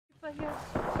Not here.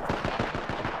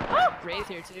 Oh! Wraith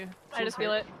here too. I just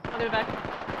feel it. I'll get it back.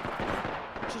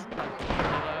 She's low.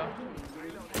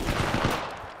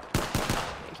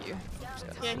 Thank you.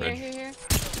 Yeah, here.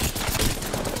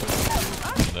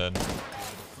 Dead.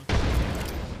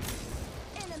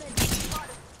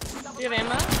 Do you have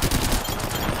ammo? Nice.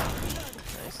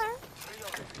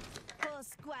 Oh,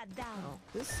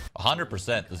 this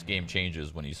 100% this game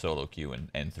changes when you solo queue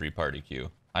and three-party queue.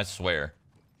 I swear.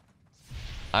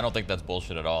 I don't think that's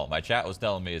bullshit at all. My chat was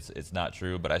telling me it's not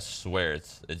true, but I swear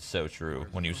it's so true.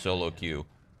 When you solo queue,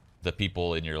 the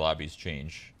people in your lobbies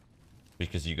change.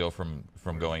 Because you go from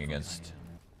going against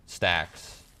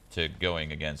stacks to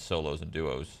going against solos and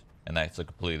duos. And that's a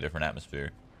completely different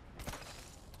atmosphere.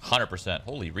 100%.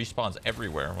 Holy, respawns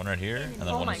everywhere. One right here, and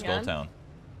then one in Skull Town.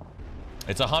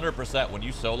 It's 100% when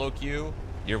you solo queue,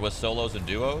 you're with solos and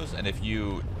duos, and if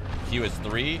you queue as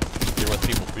three, you're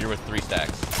with three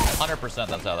stacks. 100%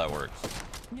 that's how that works.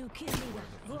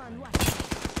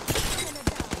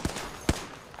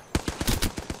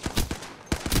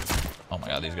 Oh my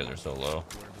god, these guys are so low.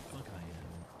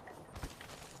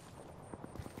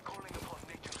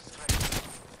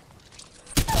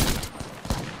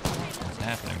 What's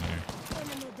happening here?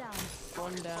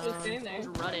 one down. Just sitting there. She's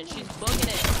running. She's booking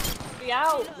it. Be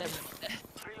out. Nice.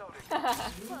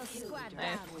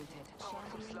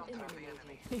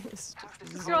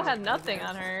 This girl had nothing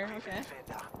on her. Okay.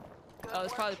 Oh,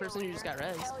 it's probably the person who just got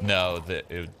res. No,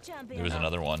 it was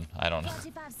another one. I don't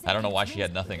know why she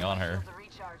had nothing on her.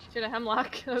 She had a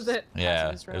hemlock. That was it.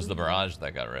 Yeah, it was the Mirage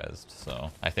that got rezzed.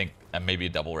 So I think maybe a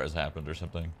double res happened or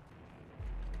something.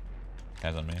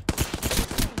 Guys on me.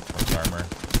 Armor.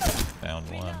 Found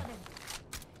one.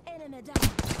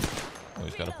 Oh,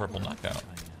 he's got a purple knockout.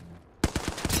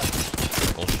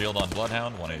 Full shield on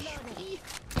Bloodhound, 1 HP.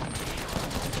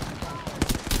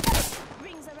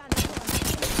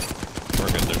 We're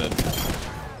good, they're dead.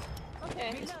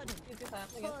 Okay.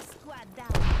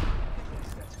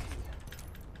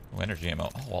 Oh, energy ammo.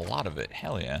 Oh, a lot of it.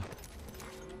 Hell yeah.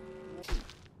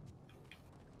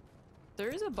 There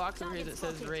is a box over here that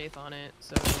says Wraith on it,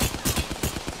 so.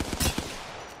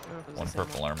 One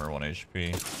purple armor, 1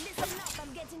 HP.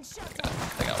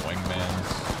 They got wingmans.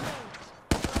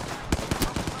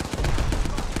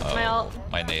 Oh,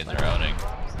 my nades are outing.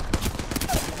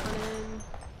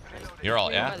 You're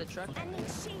all, yeah?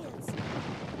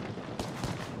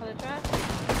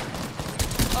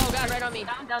 Oh god, right on me.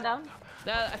 Down.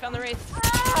 I found the Wraith.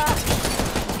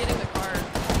 Ah! I'm getting the car.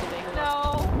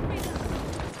 No.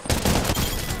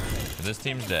 This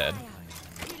team's dead.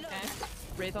 Okay.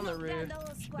 Wraith on the roof.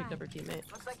 She picked up her teammate.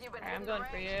 Alright, I'm going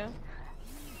for you.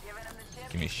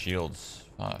 Give me shields.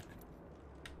 Fuck.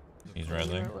 He's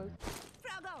rezzing.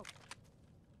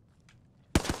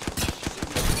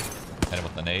 Hit him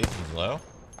with the nade. He's low.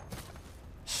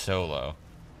 So low.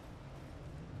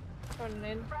 Throwing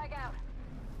it in.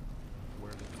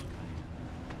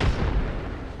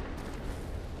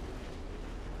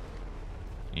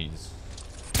 He's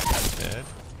dead.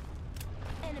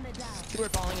 Two are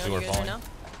falling on Two you are guys falling. right now.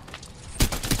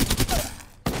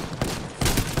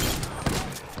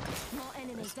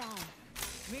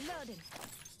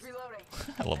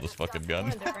 I love this fucking gun.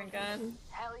 A different gun.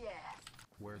 Hell yeah.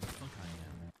 Where the fuck I am.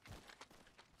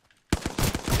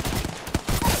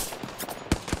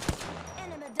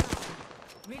 Enemy down.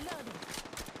 Reloading.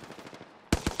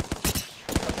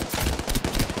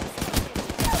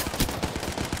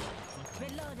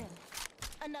 Reloading.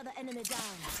 Another enemy down.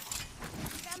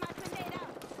 Got my grenade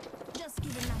out. Just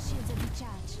giving my shields a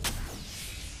recharge.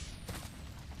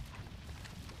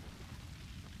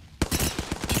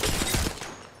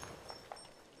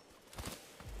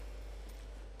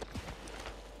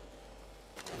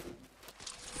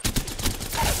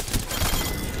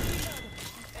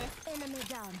 Enemy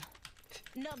down.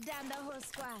 Knock down the whole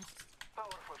squad.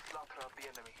 Powerful slaughter of the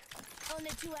enemy.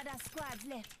 Only 2 other squads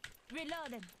left.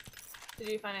 Reloading. Did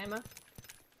you find ammo?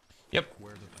 Yep.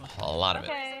 A lot of it.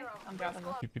 Okay. I'm dropping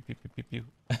this. Pew, pew, pew, pew, pew,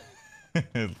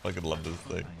 pew. Fucking love this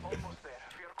thing. Almost there.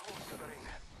 We are close to the ring.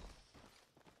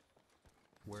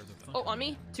 Where the fuck Oh, I on me.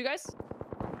 am. 2 guys.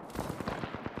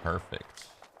 Perfect.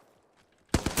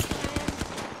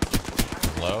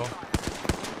 Low.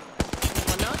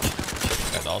 One down.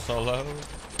 Guy's also low.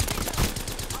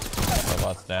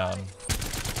 Robot's down.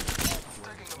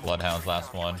 Bloodhound's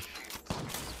last one.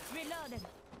 Reloading.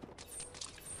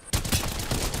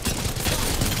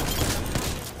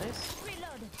 Nice.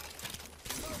 Reloading.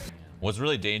 What's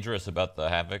really dangerous about the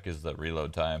Havoc is the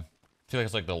reload time. I feel like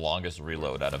it's like the longest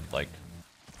reload out of like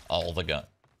all the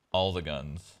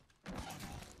guns.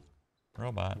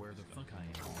 Robot. Where the fuck I am.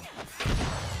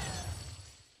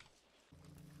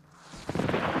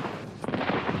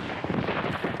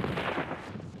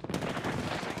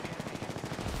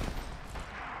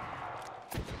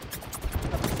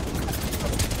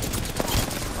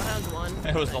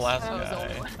 It was the last That was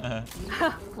guy.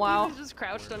 He Wow. was just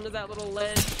crouched under that little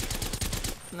ledge.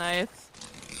 Nice.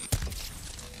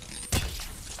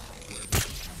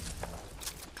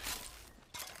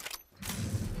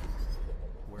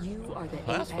 You are the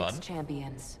That's Apex fun.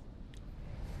 champions.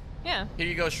 Yeah. Here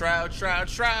you go, Shroud, Shroud,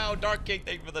 Shroud. Dark King,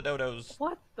 thank you for the dodos.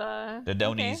 What the? The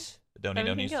donies. The Okay. doni 17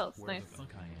 donies. kills. Where Nice. the fuck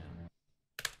I am?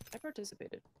 I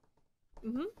participated.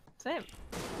 Same.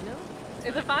 You know?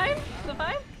 Is it fine? Is it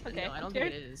fine? Okay. No, I don't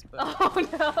cheers. think it is, but Oh no.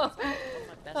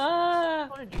 that's Ah.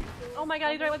 what I wanted you. Oh my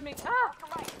god, he's right with me. Ah!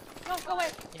 No, go away.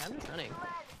 Yeah, I'm just running.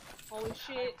 Holy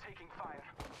shit. Taking fire.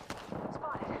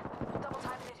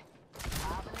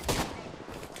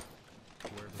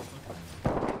 Where the fuck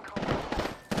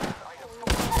I am?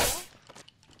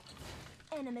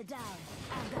 Enemy down.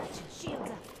 I got you.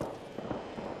 Shields up.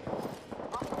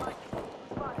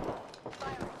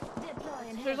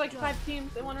 Deploying There's like head 5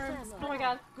 teams in one room. drone. Oh my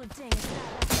god. Good thing it's not.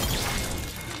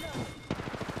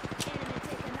 Enemy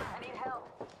taken out.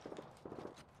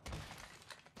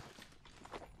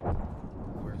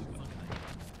 Where the fuck I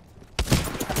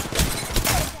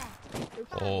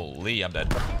am? Holy, I'm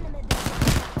dead. Enemy down.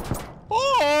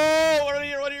 Oh, what are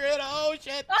you in? Oh,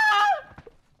 shit. Ah!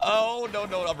 Oh, no,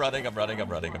 no, I'm running. Run away, run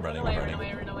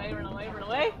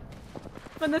away.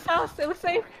 I'm in this house. It was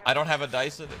safe. I don't have a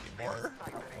Dyson anymore.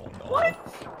 Oh, no. What?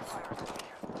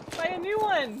 Buy a new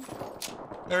one.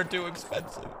 They're too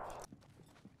expensive.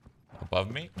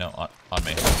 Above me? No, on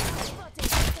me.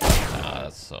 Ah,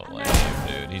 that's so lame,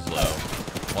 dude. He's low.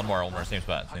 One more, same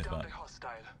spot, same spot. Hostile.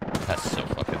 That's so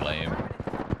fucking lame.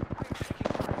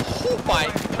 Oh my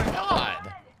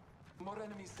god! More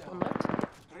enemies One down. left.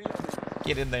 Reloading.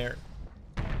 Get in there.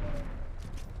 One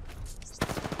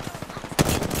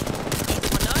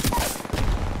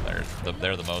knock.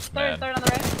 They're the most Third mad. on the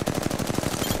right.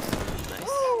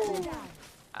 Nice. Down.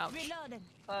 Ouch. Reloading.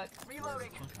 Fuck. Reloading.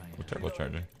 Fuck I am. What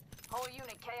turbocharger? Whole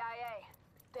unit KIA.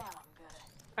 Damn, I'm good.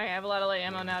 Alright, I have a lot of light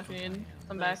ammo now if you need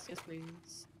some back. Nice. Yes,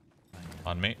 please.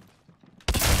 On me.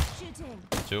 Shooting.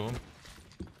 2 of them.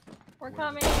 We're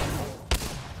coming. I'm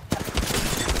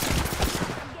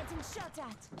getting shot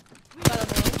at. Got a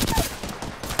blue.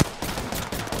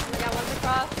 I got one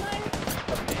across.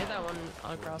 Nice. Okay, hit that one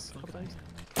across a couple times.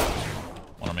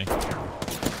 One on me. Where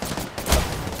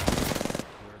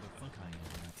the fuck I am?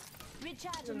 There's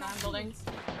Recharging a my non-building. shields.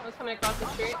 I was coming across the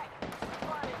street.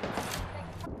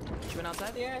 She went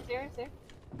outside. Here, it's here, it's here.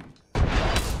 There's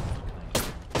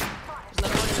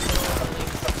another one in the middle of the building.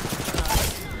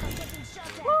 I'm getting shot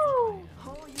at. Woo!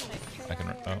 Whole unit I can.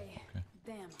 Oh, okay.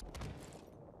 Damn.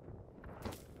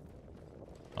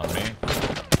 On me.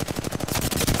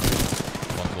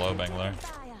 One below, Bangler.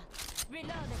 Fire.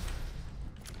 Reloading.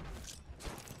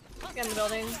 Get in the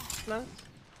building. No.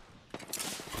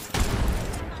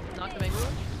 Knock the big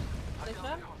one. Nice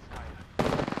shot.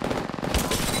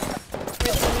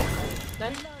 Wait, the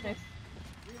Done? Nice.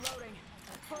 Reloading.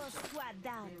 Full squad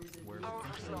down. Where the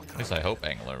fuck At least I hope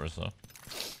Angler was though.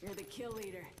 You're the kill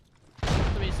leader.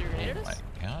 Somebody see grenaded Oh my us?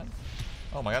 god.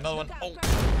 Oh my god, another one. Oh. Over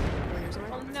here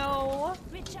somewhere. Oh no.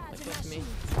 Recharging my With me.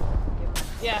 shields.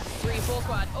 Yeah. 3 full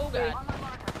squad. Oh god. How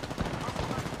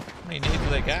many nades do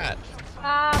they got?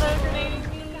 Ah, they're grenading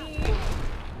me.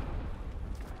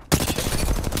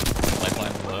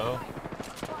 Lifeline's low.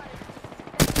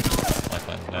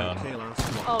 Lifeline's down. Okay, last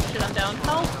one. Oh shit, I'm down.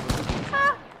 Help!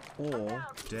 Ah! Or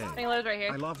dead. Bangler's right I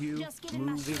here. love you, Just giving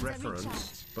my movie shields a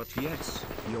reference, but yes,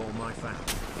 you're my fan.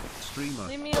 Streamer.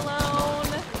 Leave me alone.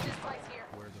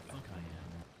 Where the fuck I am?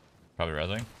 Probably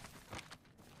resing.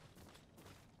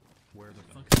 Where the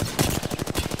fuck I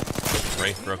am?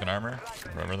 Wraith broken armor.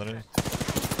 Whoever that is.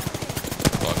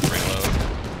 Bug reload.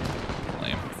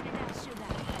 Lame.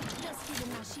 Just giving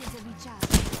my shields a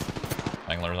recharge.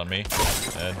 Bangler's on me.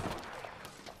 Dead.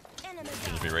 Enemy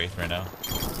Should just be Wraith right now.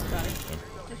 Got it.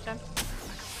 Nice job.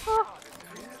 Oh.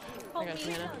 I got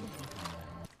you, Hannah.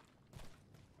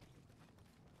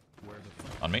 Where the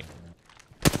fuck? On me.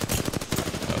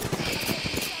 Oh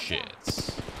shit.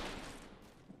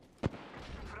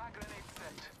 Frag grenade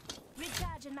set.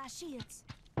 Recharging my shields.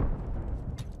 You're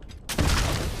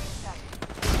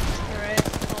right.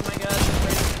 Oh my god.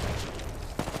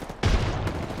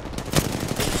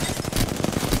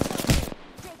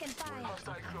 Taking fire.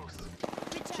 Hostile close.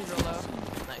 She's Recharging real my low.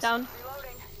 shields. Nice. Down.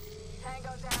 Reloading. Tango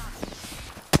down.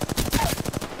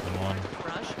 One.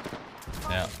 Rush.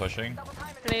 Yeah, pushing. Double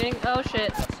time it. Grenading. Oh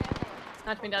shit.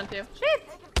 Knocked me down too. Shit!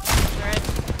 Alright.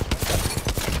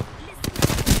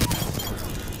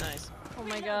 Nice. Oh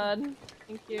my god.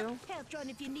 Thank you. Help drone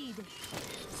if you need.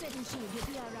 Setting shield, you'll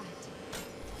be alright.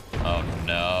 Oh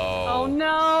no. Oh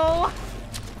no!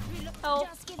 Reload. Help.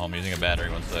 Just giving Oh, I'm my using a shields battery,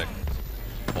 1 sec.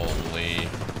 Holy. They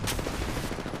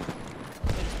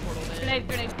just portaled in. Grenade,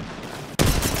 grenade.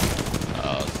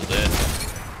 Oh, this is it.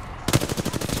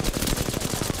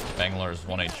 Banglar's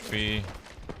 1 HP.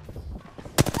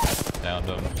 Downed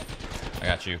him. I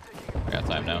got you. I got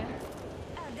time now. I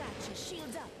got you.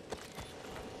 Shields up.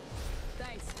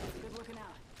 Thanks. Good looking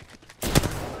out.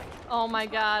 Oh my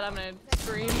god, I'm gonna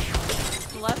scream.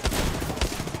 Left.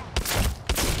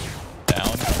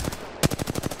 Down.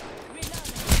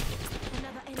 Reloading.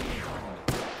 Another enemy down.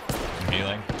 I'm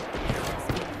healing.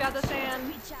 Got the sand.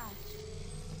 Recharge.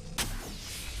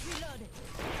 Reloaded.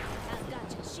 I got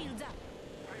you. Shields up.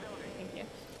 Thank you.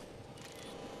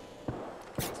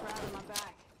 Thanks for having my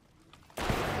back. I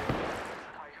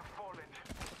have fallen.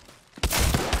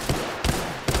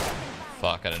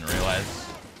 Fuck, I didn't realize.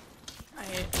 I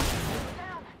hate.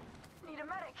 Down. Need a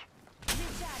medic.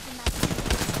 Recharging my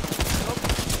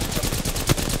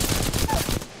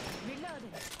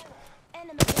Reloading.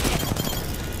 Enemy down.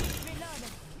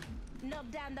 Reloading. Knock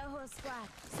down the whole squad.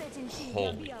 Setting shield. You'll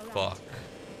Holy be alright. fuck.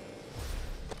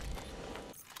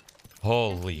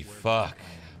 Holy fuck.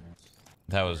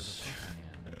 That was...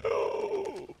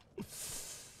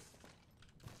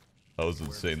 That was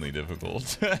insanely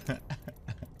difficult.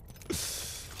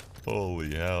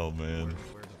 Holy hell, man.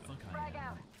 Where the fuck I Frag am.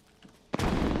 out.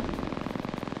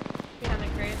 Behind the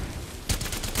crate.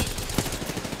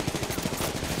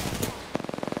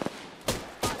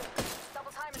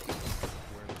 Double timing.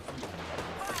 Where the fuck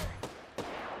I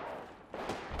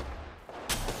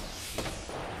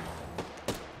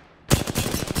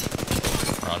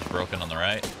am. Mirage broken on the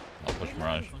right. I'll push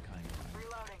Mirage. Fuck I am.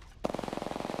 Reloading.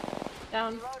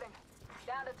 Down. Reloading.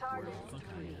 Down to target. Fuck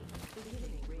I am.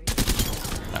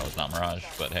 That was not Mirage,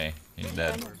 but hey, he's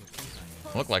dead.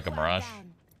 Looked like a Mirage.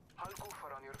 I'll go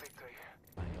for on your victory.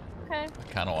 Okay.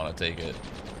 Kind of want to take it.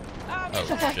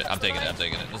 Oh shit, I'm taking it, I'm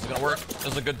taking it. This is gonna work. This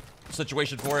is a good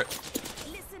situation for it.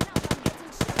 Listen up. I'm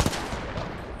getting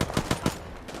shot.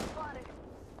 Spotted.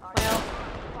 Well,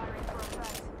 Firing for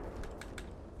effect.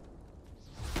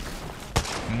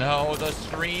 No, the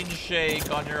screen shake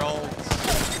on your ult.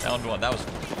 Down one. That was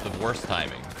the worst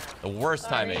timing. The worst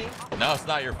Sorry. timing. No, it's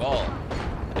not your fault.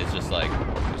 It's just like,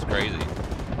 it was crazy.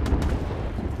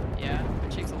 Yeah,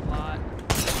 it shakes a lot.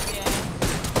 yeah.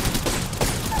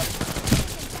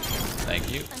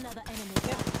 Thank you. Another enemy.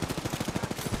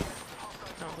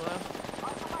 Sounds low.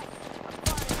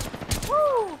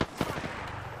 Woo!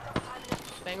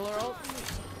 Bangalore ult.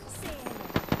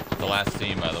 The last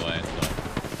team, by the way. So.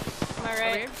 Am I Over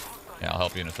right? here. Yeah, I'll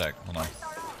help you in a sec. Hold on.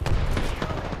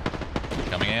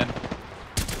 Coming in.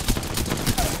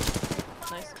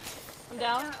 Nice. I'm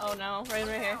down. Oh no, right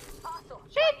here. Hostile.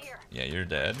 Shit! Right here. Yeah, you're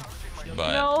dead.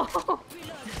 But No.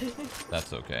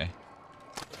 that's okay.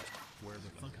 Where the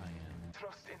fuck I am.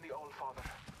 Trust in the All-Father.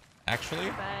 Actually,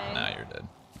 Bang. nah, you're dead.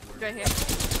 Right here.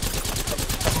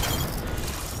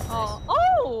 Oh,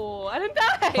 oh! I didn't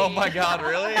die. Oh my god,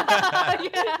 really?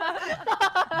 Yeah.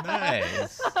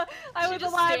 Nice. I was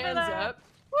Just alive for stands that. up.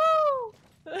 Woo!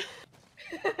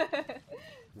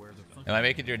 Where the fuck Am I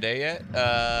making your day yet?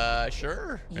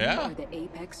 Sure. You Yeah. are the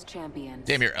Apex champions.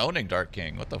 Damn, you're owning Dark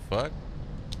King. What the fuck?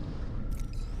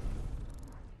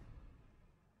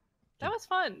 That was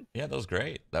fun. Yeah, that was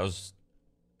great. That was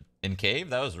in cave.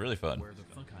 That was really fun. Where the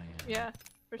fuck I am. Yeah,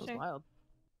 for That was sure. wild.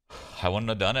 I wouldn't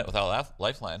have done it without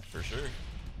Lifeline for sure.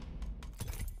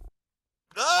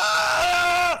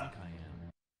 Ah! Fuck I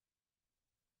am.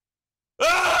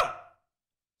 Ah!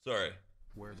 Sorry.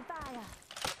 Where the Fire.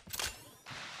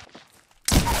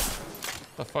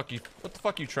 What the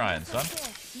fuck you trying, son?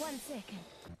 Okay, 1 second.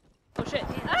 Oh shit.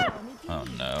 Ah! Oh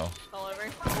no. All over.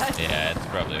 Yeah, it's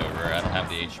probably over. I don't have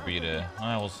the HP to.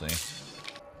 We'll see.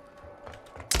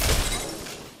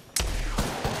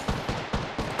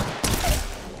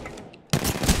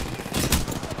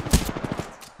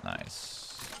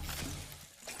 Nice.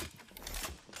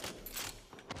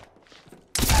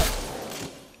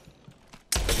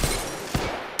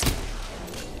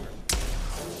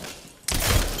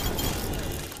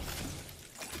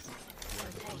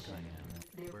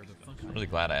 Where the fuck I I'm am. really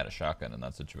glad I had a shotgun in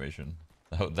that situation.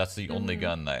 That's the only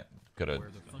gun that could have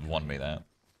won me that.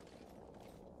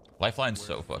 Lifeline's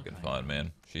so fucking fun,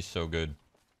 man. She's so good.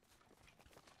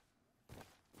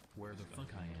 Where the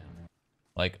fuck I am.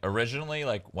 Like, originally,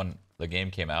 like, when the game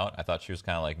came out, I thought she was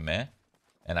kind of like meh.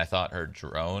 And I thought her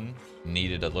drone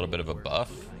needed a little bit of a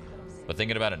buff. But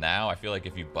thinking about it now, I feel like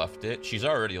if you buffed it, she's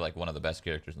already, like, one of the best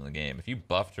characters in the game. If you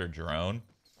buffed her drone,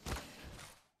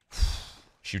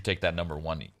 she'd take that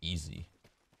 #1 easy.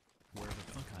 Where the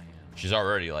fuck I am. She's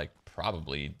already, like,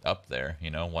 probably up there, you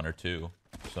know, 1 or 2.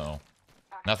 So,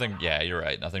 nothing, yeah, you're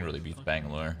right. Nothing really beats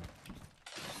Bangalore.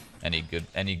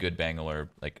 Any good Bangalore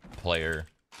like player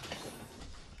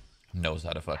knows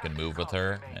how to fucking move with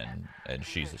her, and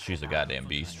she's a goddamn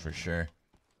beast for sure.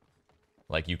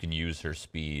 Like, you can use her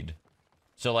speed.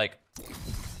 So like,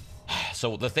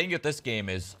 so the thing with this game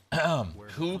is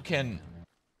who can,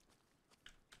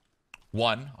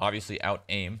 one, obviously out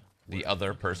aim the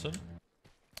other person,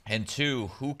 and two,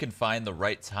 who can find the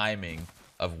right timing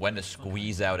of when to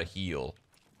squeeze out a heal,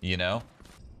 you know?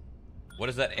 What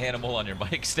is that animal on your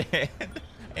mic stand?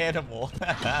 Animal.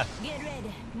 Get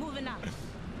ready. Moving on.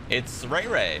 It's Ray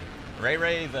Ray. Ray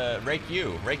Ray the Ray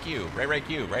Q. Ray Q. Ray Ray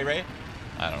Q. Ray Ray?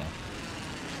 I don't know.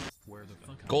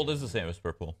 Gold is the same as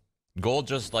purple. Gold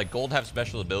just like gold have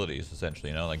special abilities essentially,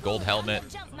 you know, like gold helmet.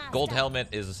 Gold helmet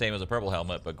is the same as a purple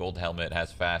helmet, but gold helmet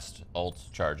has fast ult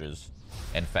charges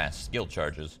and fast skill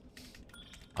charges.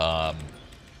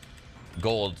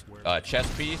 Gold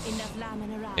chest piece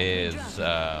is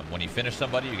when you finish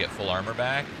somebody, you get full armor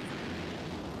back.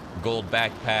 Gold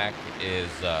backpack is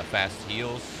fast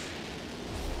heals.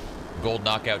 Gold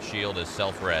knockout shield is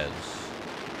self-res.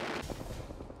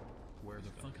 Where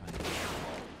the fuck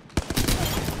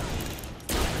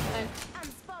I'm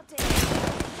spotted.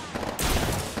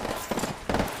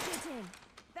 Shooting.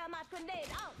 Thermite grenade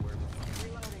out.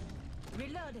 Reloading.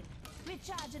 Reloading.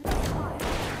 Recharging.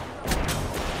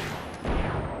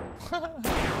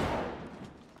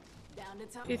 Down to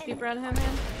top. 50 around him,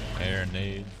 man. Air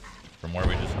nade from where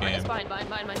we just came. It's fine.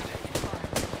 Spotted.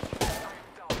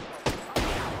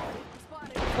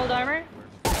 Gold armor.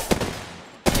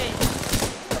 Okay.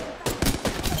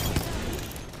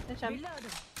 Good job.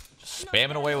 Reloading. Just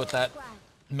spamming away with that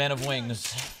Men of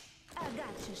Wings. I got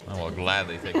you. I will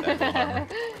gladly take that gold armor.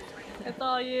 It's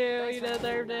all you. You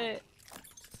deserved it.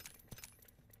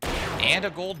 And a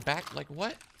gold back, like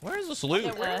what? Where is this loot?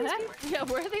 Yeah,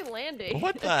 where are they landing?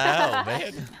 What the hell,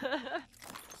 man?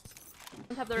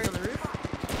 On top of the roof. On the roof.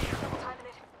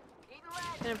 Eating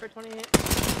red. Hit him for 28.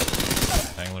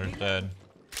 Angler's dead.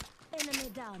 Enemy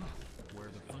down. Where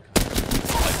the fuck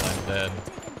Lifeline's dead.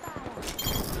 Taking fire.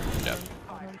 Yep.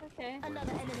 Okay.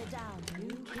 Another enemy down.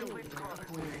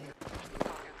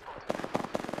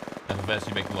 FFS,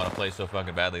 you make me want to play so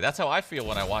fucking badly. That's how I feel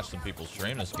when I watch some people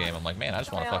stream this game. I'm like, man, I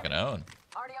just want to fucking own.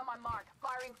 Already on my mark.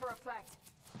 Firing for effect.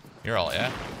 You're all,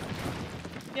 yeah?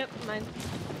 Yep, mine.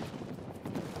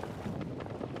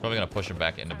 Probably gonna push him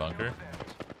back into bunker.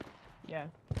 Yeah.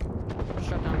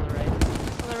 Shut down on the right.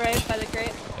 On the right by the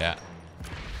crate. Yeah.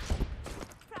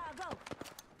 Bravo.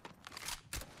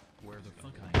 Where the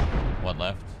fuck I am? One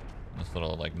left. This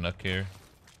little like nook here.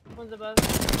 One's above.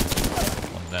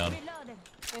 One's down. Reloading.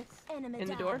 Nice. Enemy In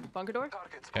the down. door. Bunker door.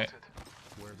 Target Okay. spotted.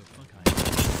 Where the fuck I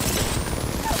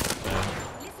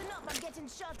Listen up, I'm getting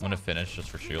shot I'm gonna at. finish just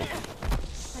for shield.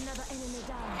 Another enemy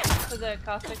down. There's a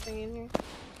caustic thing in here.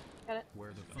 Got it. am?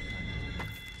 Where the fuck I am?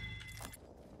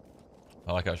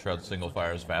 I like how Shroud's single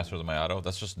fire is faster than my auto.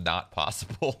 That's just not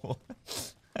possible.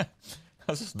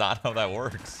 That's just not how that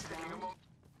works. What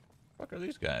the fuck are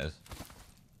these guys?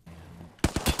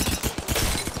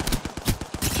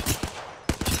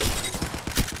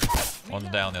 One's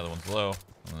down, the other one's low.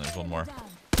 And then there's one more. Down.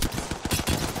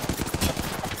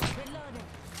 Reloading.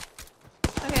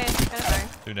 Okay, got a fire.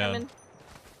 Two down. Coming.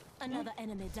 Another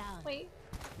enemy down. Wait.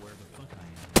 Where the fuck I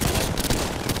am?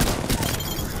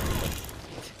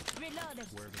 Reloading.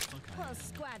 Where the fuck I Whole am?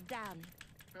 squad down.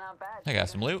 Not bad. I got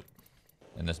some loot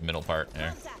in this middle part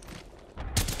here. Contact.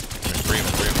 There's three.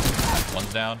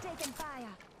 One's down. Taking fire.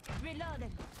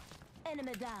 Reloading.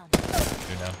 Enemy down. Two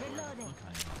down. Reloading. Fuck I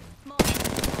am. More.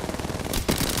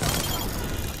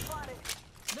 Spotted.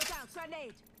 Look out,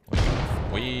 grenade.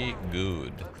 We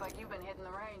good. Looks like you've been hitting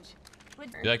the range.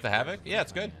 You like the Havoc? Yeah,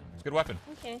 it's good. It's a good weapon.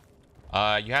 Okay.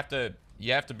 You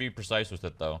have to be precise with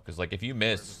it though, because like if you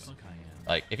miss, Fuck I am.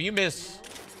 like if you miss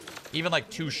even like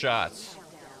 2 shots,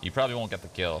 you probably won't get the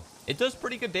kill. It does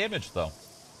pretty good damage though.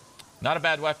 Not a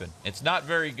bad weapon. It's not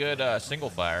very good single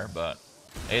fire, but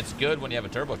it's good when you have a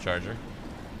turbocharger.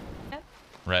 Yep.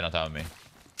 Right on top of me.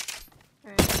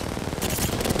 Alright.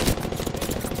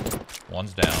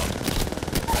 One's down.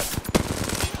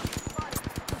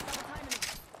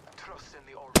 Trust in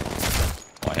the order.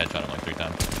 Oh, I headshot him like 3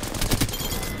 times.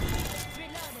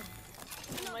 Reloading.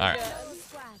 Oh my All right. God. Whole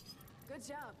squad. Good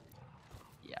job.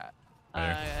 Yeah.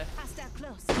 There. Hostile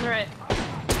close. On the right.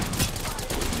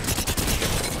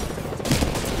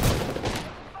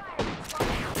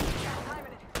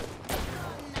 Timing it.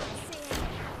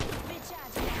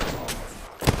 Recharging.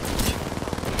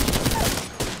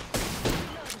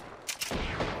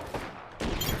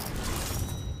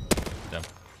 Damn.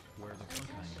 Where the fuck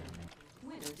I am?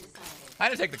 I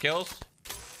didn't take the kills.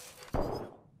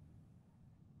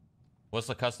 What's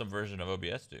the custom version of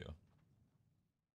OBS do?